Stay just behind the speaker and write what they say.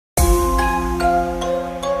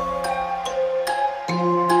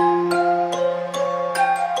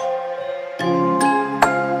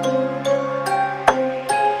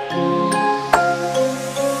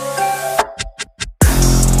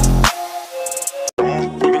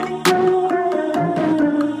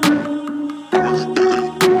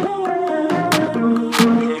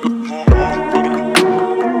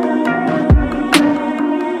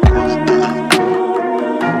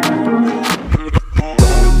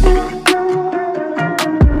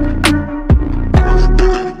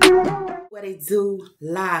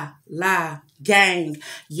La gang.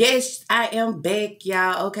 Yes, I am back,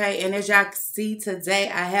 y'all. Okay, and as y'all can see today,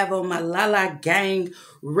 I have on my La gang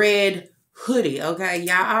red hoodie. Okay,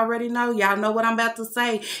 y'all already know. Y'all know what I'm about to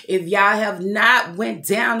say. If y'all have not went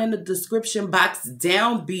down in the description box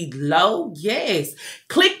down below, yes,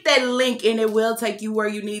 click that link and it will take you where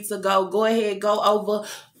you need to go. Go ahead, go over.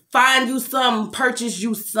 Find you something, purchase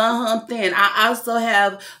you something. I also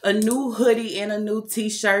have a new hoodie and a new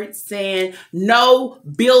t-shirt saying no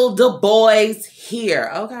builder boys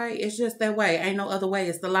here. Okay, it's just that way. Ain't no other way.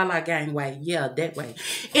 It's the La gang way. Yeah, that way.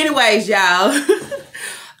 Anyways, y'all.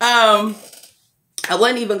 I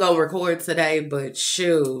wasn't even gonna record today, but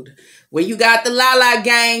shoot, when you got the La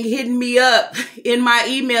gang hitting me up in my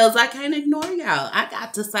emails, I can't ignore y'all. I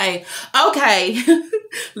got to say, okay,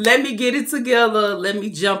 let me get it together. Let me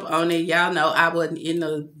jump on it. Y'all know I wasn't in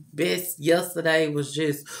the best yesterday. It was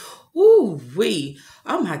just, woo-wee.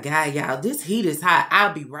 Oh my God, y'all, this heat is hot.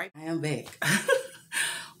 I'll be right. I am back.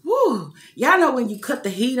 Woo. Y'all know when you cut the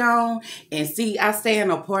heat on and see, I stay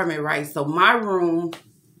in an apartment, right? So my room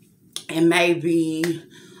and maybe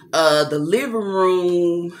the living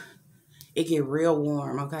room, it get real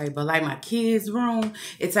warm, okay? But like my kids' room,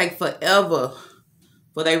 it take forever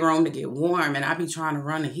for their room to get warm. And I be trying to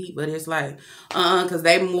run the heat, but it's like, because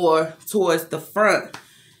they more towards the front.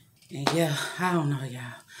 And yeah, I don't know, y'all.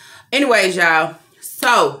 Anyways, y'all,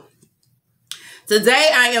 so today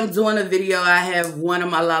I am doing a video. I have one of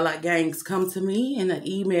my La gangs come to me in an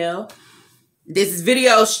email. This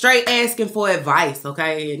video straight asking for advice,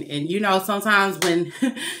 okay? And you know, sometimes when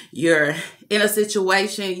you're in a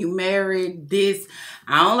situation, you married,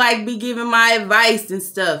 I don't like be giving my advice and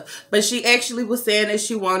stuff. But she actually was saying that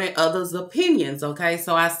she wanted others' opinions, okay?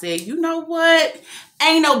 So I said, you know what?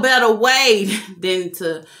 Ain't no better way than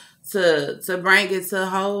to bring it to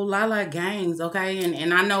whole La gangs, okay?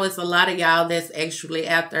 And I know it's a lot of y'all that's actually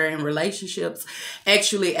out there in relationships,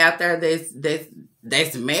 actually out there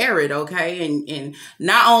that's married, okay? And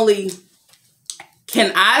not only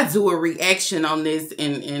can I do a reaction on this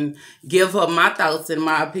and give her my thoughts and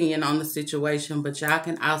my opinion on the situation, but y'all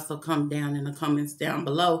can also come down in the comments down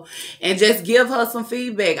below and just give her some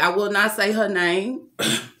feedback. I will not say her name.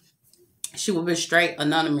 She will be straight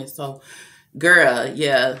anonymous. So, girl,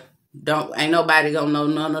 yeah. Ain't nobody gonna know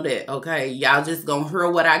none of that, okay? Y'all just gonna hear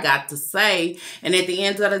what I got to say. And at the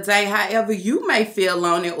end of the day, however you may feel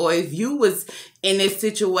on it, or if you was in this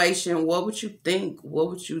situation, what would you think? What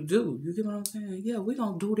would you do? You get what I'm saying? Yeah, we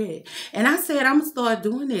gonna do that. And I said, I'm gonna start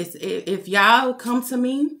doing this. If y'all come to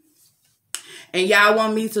me and y'all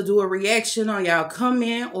want me to do a reaction on y'all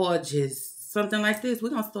comment or just something like this, we're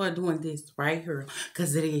gonna start doing this right here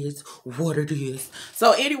because it is what it is.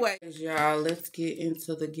 So anyways, y'all, let's get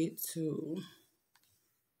into the get to.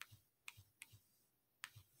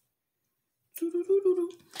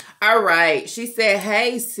 All right, she said,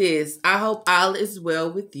 hey sis, I hope all is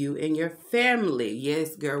well with you and your family.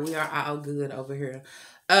 Yes, girl, we are all good over here.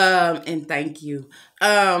 And thank you.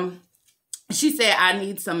 She said, I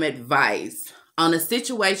need some advice on a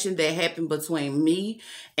situation that happened between me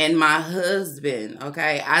and my husband,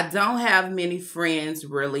 okay? I don't have many friends,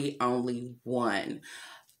 really only one.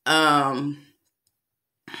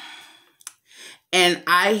 And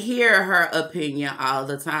I hear her opinion all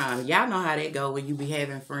the time. Y'all know how that go when you be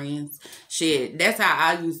having friends. Shit, that's how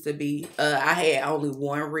I used to be. I had only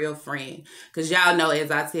one real friend. Because y'all know,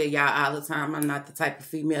 as I tell y'all all the time, I'm not the type of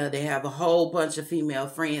female that have a whole bunch of female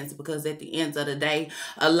friends. Because at the end of the day,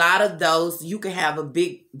 a lot of those, you can have a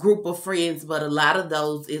big group of friends, but a lot of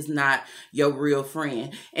those is not your real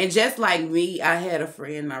friend. And just like me, I had a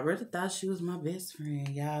friend. I really thought she was my best friend,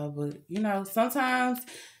 y'all. But, you know, sometimes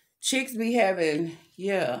chicks be having,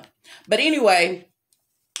 yeah. But anyway,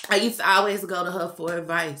 I used to always go to her for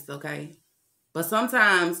advice, okay? But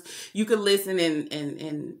sometimes you can listen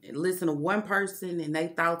and listen to one person and their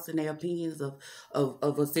thoughts and their opinions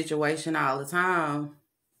of a situation all the time.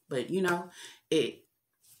 But, you know, it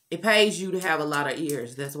pays you to have a lot of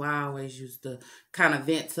ears. That's why I always used to kind of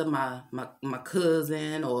vent to my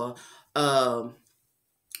cousin or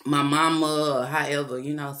my mama or however,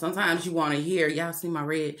 you know. Sometimes you want to hear, y'all see my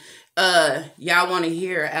red, y'all want to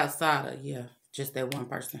hear outside of, yeah, just that one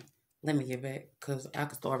person. Let me get back because I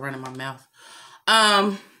could start running my mouth.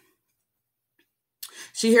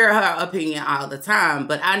 She hear her opinion all the time,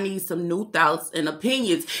 but I need some new thoughts and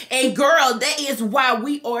opinions. And girl, that is why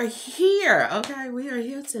we are here, okay? We are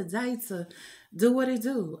here today to do what it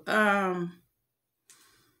do.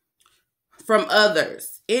 From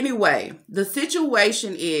others. Anyway, the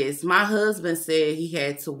situation is my husband said he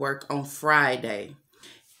had to work on Friday.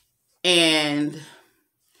 And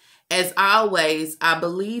as always, I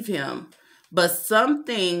believe him. But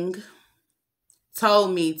something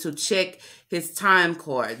told me to check his time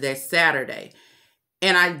card that Saturday.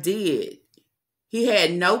 And I did. He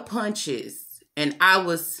had no punches. And I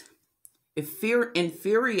was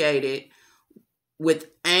infuriated with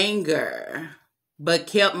anger, but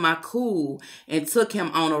kept my cool and took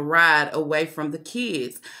him on a ride away from the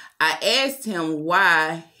kids. I asked him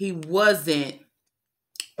why he wasn't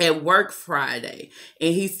at work Friday.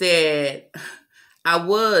 And he said, I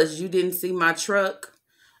was. You didn't see my truck?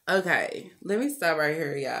 Okay, let me stop right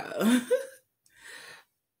here, y'all.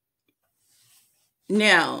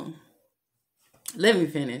 Now, let me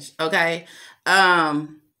finish, okay?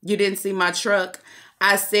 You didn't see my truck?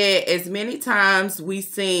 I said, as many times we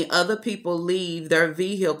seen other people leave their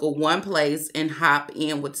vehicle one place and hop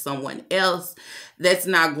in with someone else, that's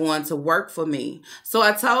not going to work for me. So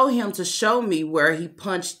I told him to show me where he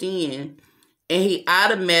punched in, and he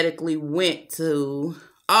automatically went to,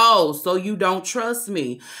 oh, so you don't trust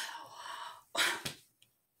me.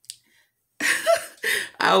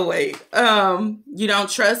 Oh, wait. You don't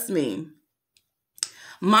trust me.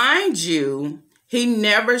 Mind you, he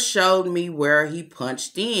never showed me where he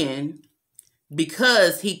punched in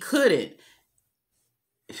because he couldn't.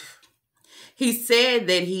 He said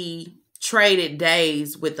that he traded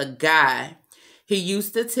days with a guy. He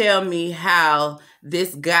used to tell me how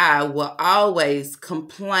this guy will always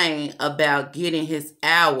complain about getting his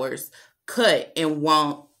hours cut and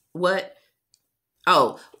won't, what?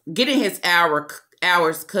 Oh, getting his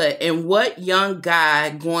hours cut, and what young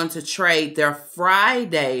guy going to trade their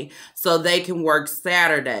Friday so they can work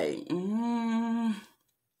Saturday?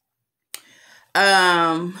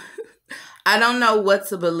 I don't know what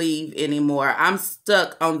to believe anymore. I'm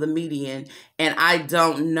stuck on the median and I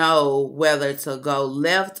don't know whether to go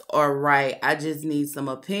left or right. I just need some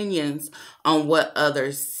opinions on what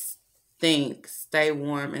others think. Stay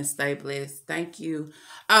warm and stay blessed. Thank you.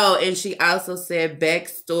 Oh, and she also said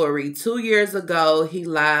backstory. 2 years ago, he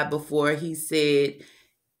lied before he said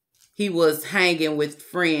he was hanging with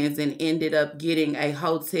friends and ended up getting a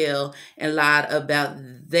hotel and lied about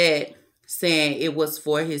that, saying it was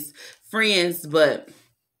for his friends, but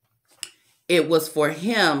it was for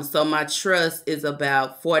him. So my trust is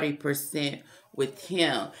about 40% with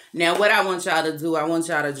him. Now, what I want y'all to do, I want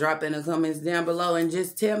y'all to drop in the comments down below and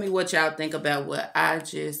just tell me what y'all think about what I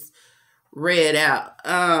just read out.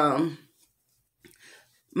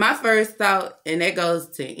 My first thought, and that goes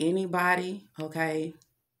to anybody, okay?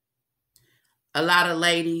 A lot of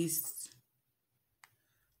ladies,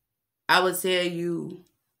 I would tell you,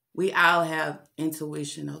 we all have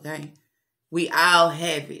intuition, okay? We all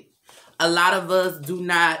have it. A lot of us do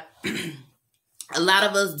not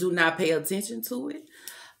pay attention to it.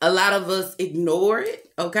 A lot of us ignore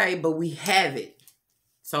it, okay? But we have it.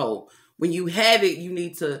 So when you have it, you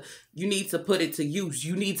need to put it to use.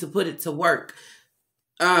 You need to put it to work.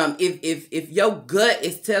 If your gut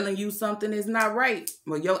is telling you something is not right,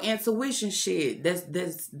 well, your intuition shit,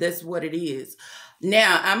 that's what it is.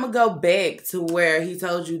 Now, I'm going to go back to where he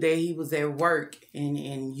told you that he was at work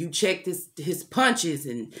and you checked his punches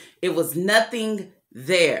and it was nothing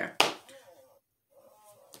there.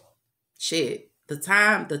 Shit, the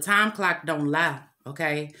time clock don't lie,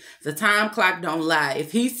 okay? The time clock don't lie.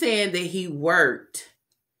 If he's saying that he worked,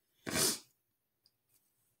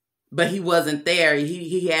 but he wasn't there,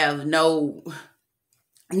 he have no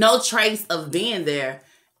trace of being there,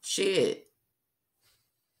 shit.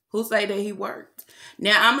 Who say that he worked?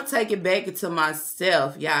 Now, I'm going to take it back into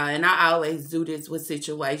myself, y'all. And I always do this with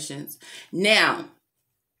situations. Now,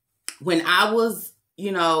 when I was,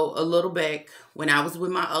 a little back, when I was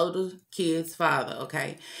with my older kid's father,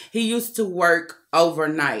 okay, he used to work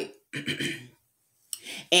overnight.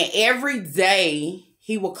 And every day,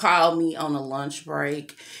 he would call me on a lunch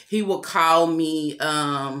break. He would call me,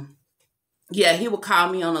 he would call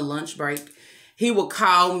me on a lunch break. He would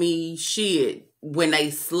call me, shit, when they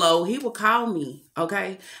slow, he would call me,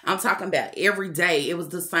 okay? I'm talking about every day. It was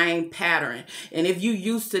the same pattern. And if you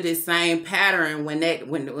used to this same pattern,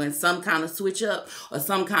 when some kind of switch up or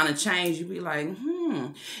some kind of change, you be like,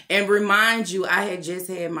 And remind you, I had just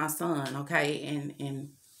had my son, okay? And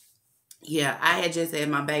yeah, I had just had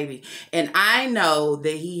my baby. And I know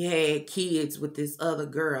that he had kids with this other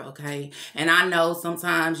girl, okay? And I know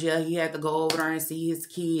sometimes, he had to go over there and see his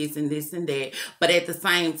kids and this and that. But at the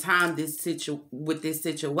same time, with this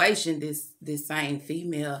situation, this same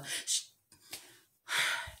female,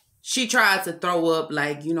 she tried to throw up,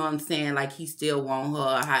 like, you know what I'm saying? Like, he still want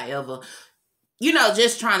her, however.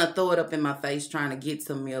 Just trying to throw it up in my face, trying to get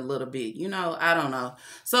to me a little bit. I don't know.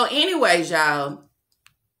 So anyways, y'all,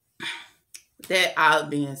 that all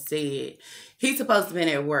being said, He's supposed to been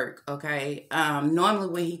at work, okay? Normally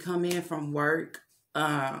when he come in from work,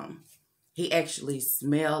 he actually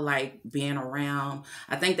smell like being around.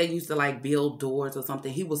 I think they used to like build doors or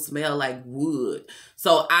something. He would smell like wood.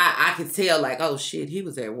 So I could tell like, oh shit, he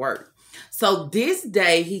was at work. So this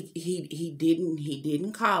day he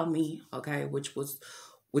didn't call me, okay, which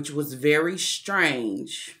was very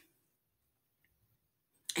strange.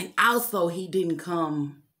 And also he didn't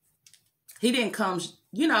come,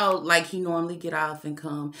 like he normally get off and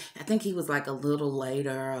come. I think he was like a little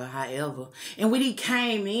later or however. And when he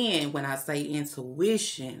came in, when I say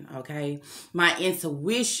intuition, okay, my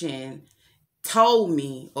intuition told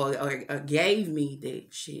me or gave me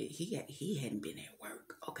that shit, he hadn't been at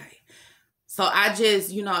work, okay. So I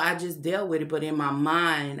just dealt with it, but in my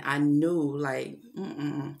mind, I knew like,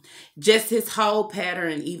 just his whole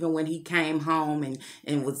pattern. Even when he came home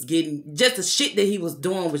and was getting just the shit that he was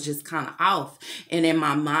doing was just kind of off. And in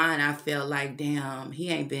my mind, I felt like, damn, he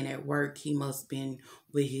ain't been at work. He must been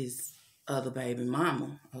with his other baby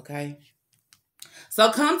mama. Okay.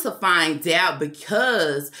 So come to find out,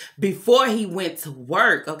 because before he went to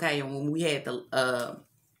work, okay, and when we had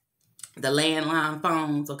the landline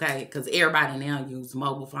phones, okay, because everybody now use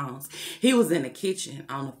mobile phones. He was in the kitchen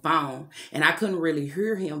on the phone, and I couldn't really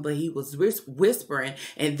hear him, but he was whispering,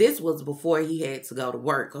 and this was before he had to go to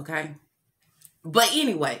work, okay? But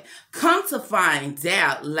anyway, come to find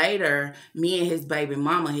out later, me and his baby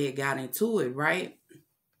mama had got into it, right?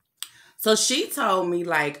 So she told me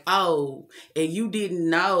like, oh, and you didn't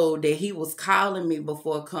know that he was calling me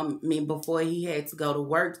before he had to go to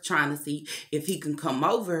work, trying to see if he can come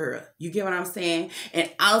over here. You get what I'm saying? And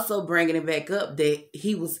also bringing it back up that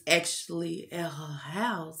he was actually at her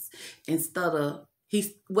house instead of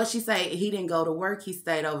what she say, he didn't go to work. He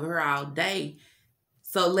stayed over here all day.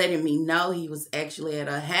 So letting me know he was actually at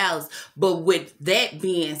her house. But with that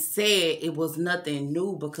being said, it was nothing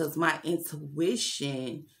new because my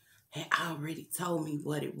intuition had already told me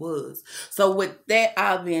what it was. So with that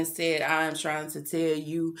all being said, I am trying to tell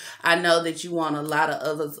you, I know that you want a lot of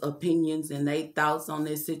others' opinions and their thoughts on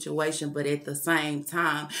this situation, but at the same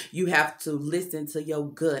time, you have to listen to your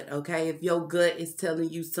gut, okay? If your gut is telling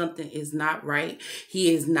you something is not right,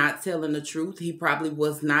 he is not telling the truth. He probably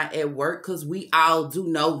was not at work, because we all do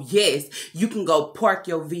know, yes, you can go park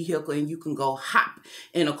your vehicle and you can go hop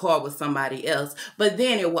in a car with somebody else, but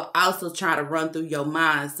then it will also try to run through your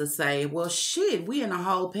minds to say, well, shit, we in a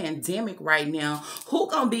whole pandemic right now. Who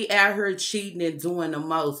gonna be out here cheating and doing the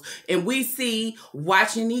most? And we see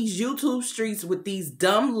watching these YouTube streets with these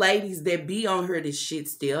dumb ladies that be on here, this shit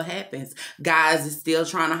still happens. Guys is still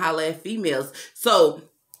trying to holler at females. So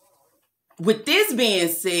with this being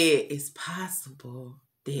said, it's possible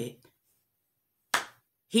that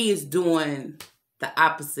he is doing the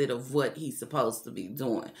opposite of what he's supposed to be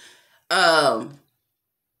doing.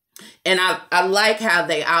 And I like how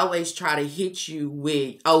they always try to hit you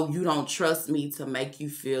with, oh, you don't trust me, to make you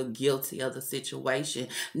feel guilty of the situation.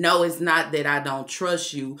 No, it's not that I don't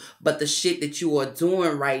trust you, but the shit that you are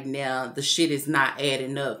doing right now, the shit is not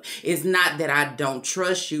adding up. It's not that I don't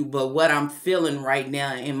trust you, but what I'm feeling right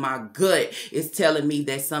now in my gut is telling me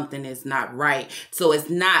that something is not right. So it's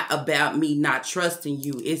not about me not trusting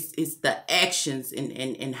you. It's the actions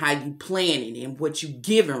and how you planning and what you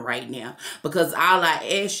giving right now. Because all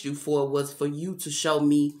I asked you for was for you to show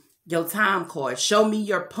me your time card, show me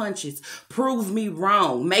your punches, prove me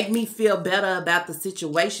wrong, make me feel better about the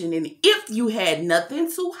situation. And if you had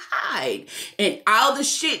nothing to hide and all the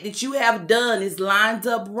shit that you have done is lined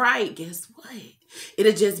up right, guess what?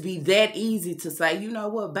 It'll just be that easy to say, you know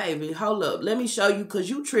what, baby, hold up, let me show you, because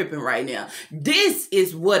you tripping right now. This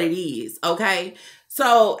is what it is, okay?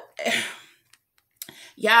 So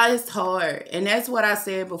y'all, it's hard. And that's what I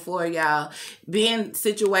said before, y'all. Being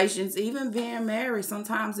situations, even being married,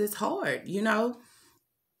 sometimes it's hard, you know?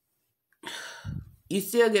 You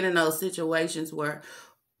still get in those situations where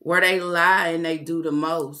they lie and they do the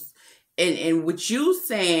most. And with you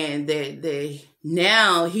saying that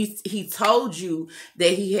now he told you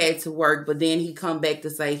that he had to work, but then he come back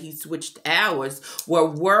to say he switched hours. Well,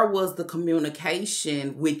 where was the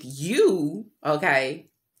communication with you, okay?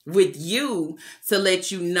 With you to let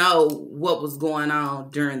you know what was going on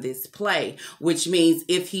during this play, which means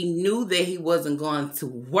if he knew that he wasn't going to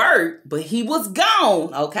work, but he was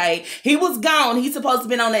gone, okay? He was gone. He's supposed to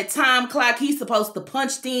be on that time clock. He's supposed to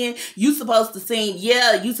punched in. You supposed to seen,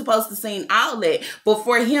 yeah, you supposed to seen all that. But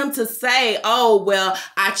for him to say, oh, well,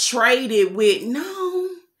 I traded with, no.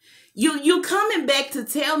 You coming back to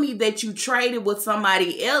tell me that you traded with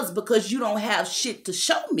somebody else because you don't have shit to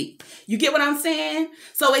show me. You get what I'm saying?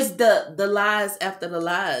 So it's the lies after the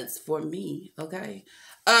lies for me, okay?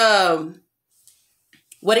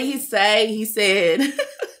 What did he say? He said,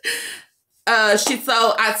 so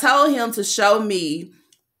I told him to show me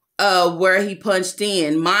where he punched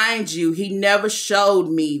in. Mind you, he never showed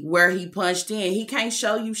me where he punched in. He can't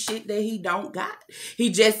show you shit that he don't got. He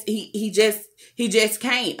just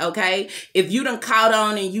can't, okay? If you done caught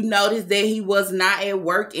on and you notice that he was not at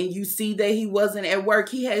work and you see that he wasn't at work,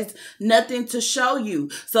 he has nothing to show you.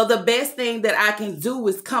 So the best thing that I can do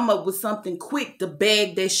is come up with something quick to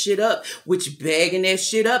bag that shit up, which bagging that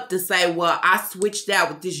shit up to say, well, I switched out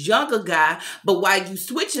with this younger guy, but while you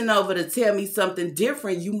switching over to tell me something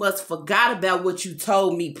different, you must forgot about what you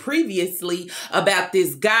told me previously about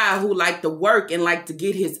this guy who liked to work and liked to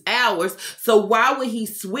get his hours. So why would he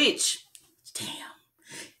switch?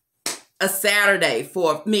 Damn. A Saturday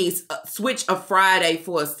for me, switch a Friday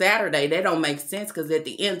for a Saturday. That don't make sense because at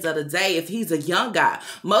the end of the day, if he's a young guy,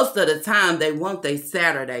 most of the time they want their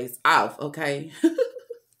Saturdays off, okay?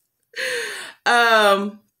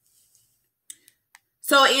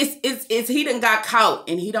 So it's he done got caught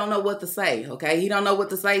and he don't know what to say, okay? He don't know what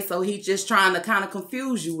to say, so he just trying to kind of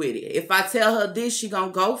confuse you with it. If I tell her this, she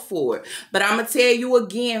gonna go for it. But I'm gonna tell you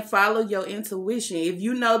again, follow your intuition. If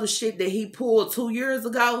you know the shit that he pulled 2 years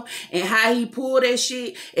ago and how he pulled that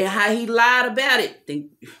shit and how he lied about it, then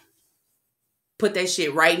put that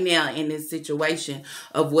shit right now in this situation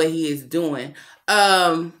of what he is doing.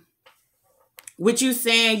 What you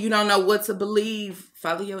saying, you don't know what to believe.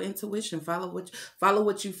 Follow your intuition. Follow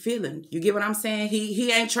what you feeling. You get what I'm saying?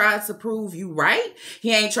 He ain't tried to prove you right.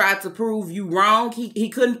 He ain't tried to prove you wrong. He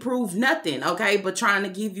couldn't prove nothing, okay? But trying to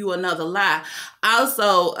give you another lie.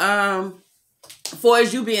 Also, for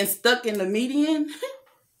as you being stuck in the median,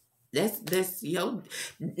 that's your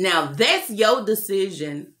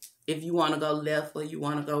decision. If you want to go left or you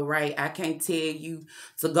want to go right, I can't tell you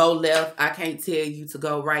to go left. I can't tell you to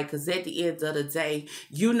go right. Because at the end of the day,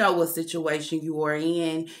 you know what situation you are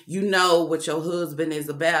in. You know what your husband is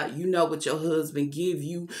about. You know what your husband give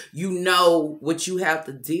you. You know what you have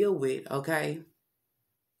to deal with, okay?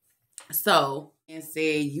 So, and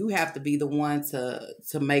said you have to be the one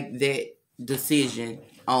to make that decision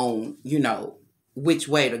on, which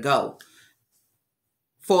way to go.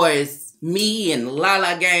 For as me and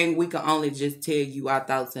Lala Gang, we can only just tell you our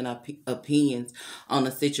thoughts and our opinions on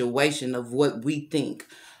the situation of what we think.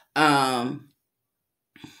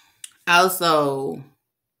 Also,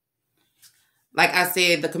 like I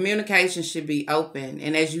said, the communication should be open.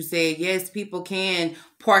 And as you said, yes, people can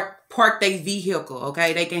park their vehicle,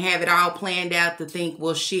 okay? They can have it all planned out to think,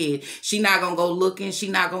 well, shit, she not going to go looking. She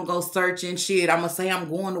not going to go searching. Shit, I'm going to say I'm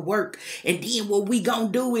going to work. And then what we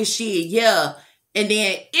going to do is shit, yeah. And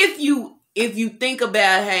then if you think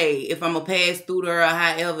about, hey, if I'm going to pass through there or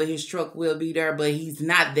however, his truck will be there, but he's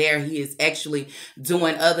not there. He is actually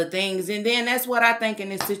doing other things. And then that's what I think in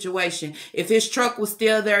this situation. If his truck was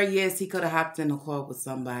still there, yes, he could have hopped in a car with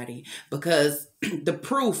somebody because the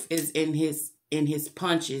proof is in his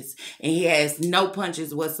punches and he has no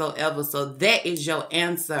punches whatsoever. So that is your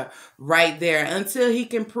answer right there until he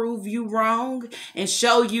can prove you wrong and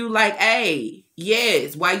show you like, hey,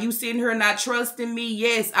 yes, while you sitting here not trusting me,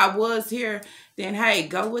 yes, I was here. Then hey,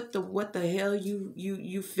 go with what the hell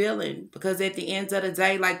you feeling? Because at the end of the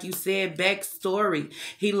day, like you said, backstory,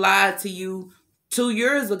 he lied to you 2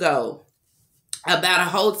 years ago about a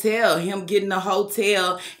hotel, him getting a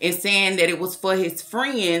hotel and saying that it was for his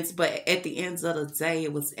friends, but at the end of the day,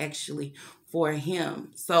 it was actually for him.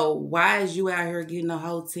 So why is you out here getting a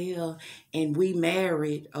hotel and we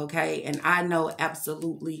married, okay? And I know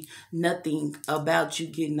absolutely nothing about you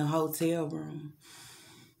getting a hotel room.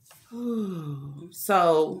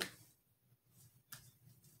 So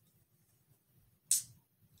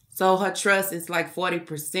her trust is like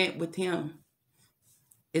 40% with him.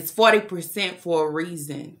 It's 40% for a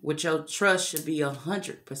reason, which your trust should be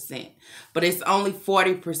 100%. But it's only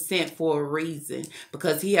 40% for a reason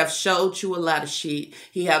because he have showed you a lot of shit.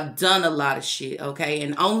 He have done a lot of shit, okay?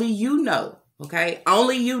 And only you know, okay?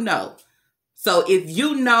 Only you know. So if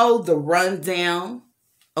you know the rundown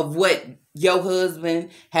of what your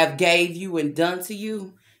husband have gave you and done to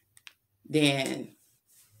you, then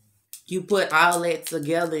you put all that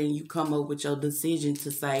together and you come up with your decision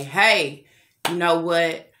to say, hey, you know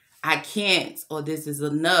what? I can't, or this is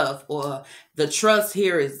enough, or the trust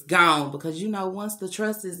here is gone. Because, once the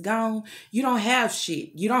trust is gone, you don't have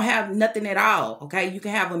shit. You don't have nothing at all, okay? You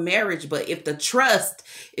can have a marriage, but if the trust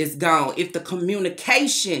is gone, if the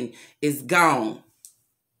communication is gone,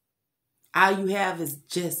 all you have is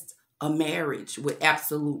just a marriage with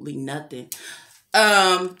absolutely nothing.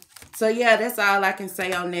 So yeah, that's all I can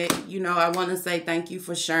say on that. You know, I want to say thank you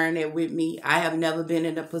for sharing that with me. I have never been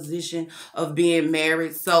in a position of being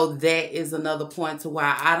married, so that is another point to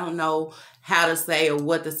why I don't know how to say or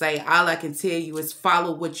what to say. All I can tell you is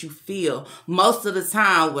follow what you feel. Most of the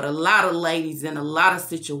time, with a lot of ladies in a lot of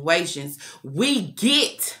situations, we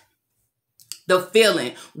get the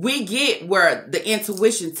feeling. We get where the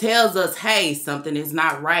intuition tells us, hey, something is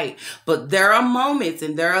not right. But there are moments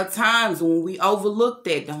and there are times when we overlook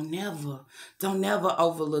that. Don't never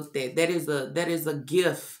overlook that. That is a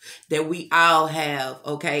gift that we all have,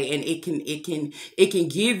 okay? And it can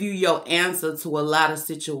give you your answer to a lot of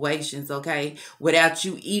situations, okay? Without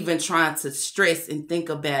you even trying to stress and think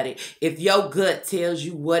about it. If your gut tells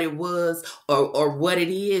you what it was or what it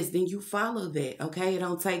is, then you follow that, okay? It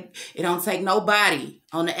don't take nobody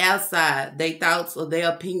on the outside, their thoughts or their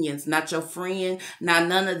opinions, not your friend, not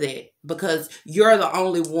none of that. Because you're the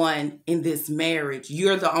only one in this marriage.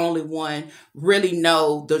 You're the only one really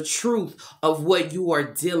know the truth of what you are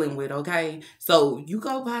dealing with, okay? So you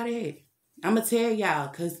go by that. I'm going to tell y'all,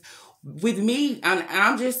 because with me,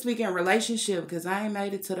 I'm just speaking relationship because I ain't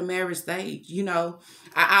made it to the marriage stage. You know,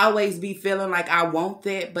 I always be feeling like I want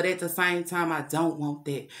that, but at the same time, I don't want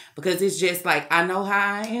that because it's just like I know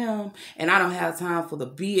how I am and I don't have time for the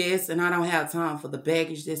BS and I don't have time for the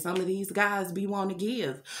baggage that some of these guys be wanting to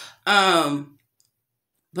give.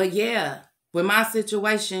 But yeah, with my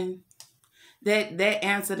situation, that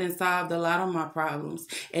answered and solved a lot of my problems.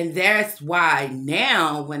 And that's why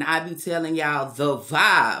now when I be telling y'all the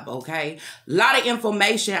vibe, okay, a lot of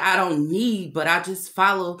information I don't need, but I just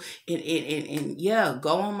follow and yeah,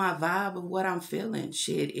 go on my vibe of what I'm feeling.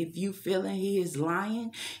 Shit, if you feeling he is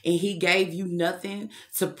lying and he gave you nothing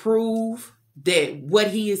to prove that what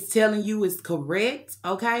he is telling you is correct,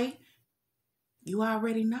 okay, you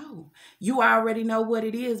already know. You already know what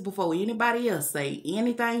it is before anybody else say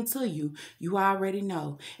anything to you. You already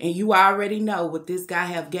know. And you already know what this guy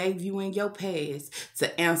have gave you in your past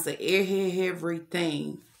to answer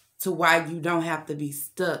everything to why you don't have to be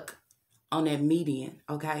stuck on that median,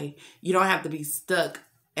 okay? You don't have to be stuck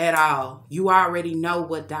at all. You already know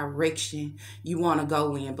what direction you want to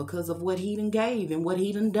go in because of what he done gave and what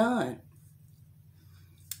he done.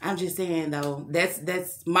 I'm just saying though,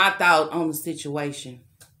 that's my thought on the situation.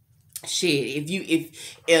 Shit,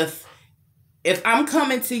 if I'm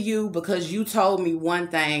coming to you because you told me one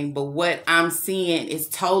thing, but what I'm seeing is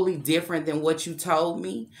totally different than what you told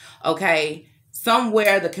me, okay?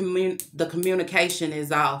 Somewhere the communication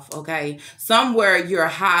is off, okay? Somewhere you're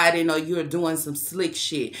hiding or you're doing some slick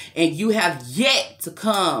shit. And you have yet to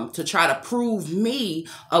come to try to prove me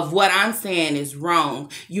of what I'm saying is wrong.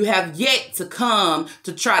 You have yet to come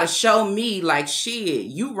to try to show me like, shit,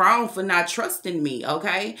 you wrong for not trusting me,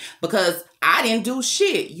 okay? Because I didn't do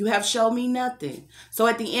shit. You have shown me nothing. So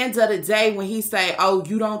at the end of the day, when he say, oh,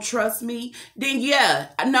 you don't trust me, then yeah,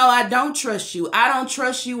 no, I don't trust you. I don't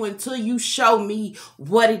trust you until you show me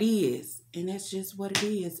what it is. And that's just what it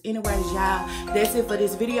is. Anyways, y'all, that's it for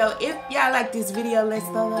this video. If y'all like this video, let's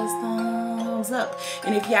throw those thumbs up.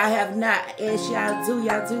 And if y'all have not, as y'all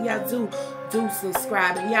do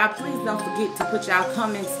subscribe. And y'all, please don't forget to put y'all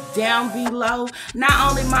comments down below. Not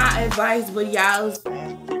only my advice, but y'all's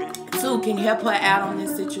too can help her out on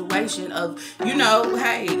this situation of, you know,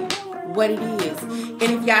 hey, what it is. And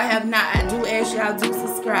if y'all have not, I do ask y'all to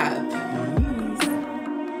subscribe.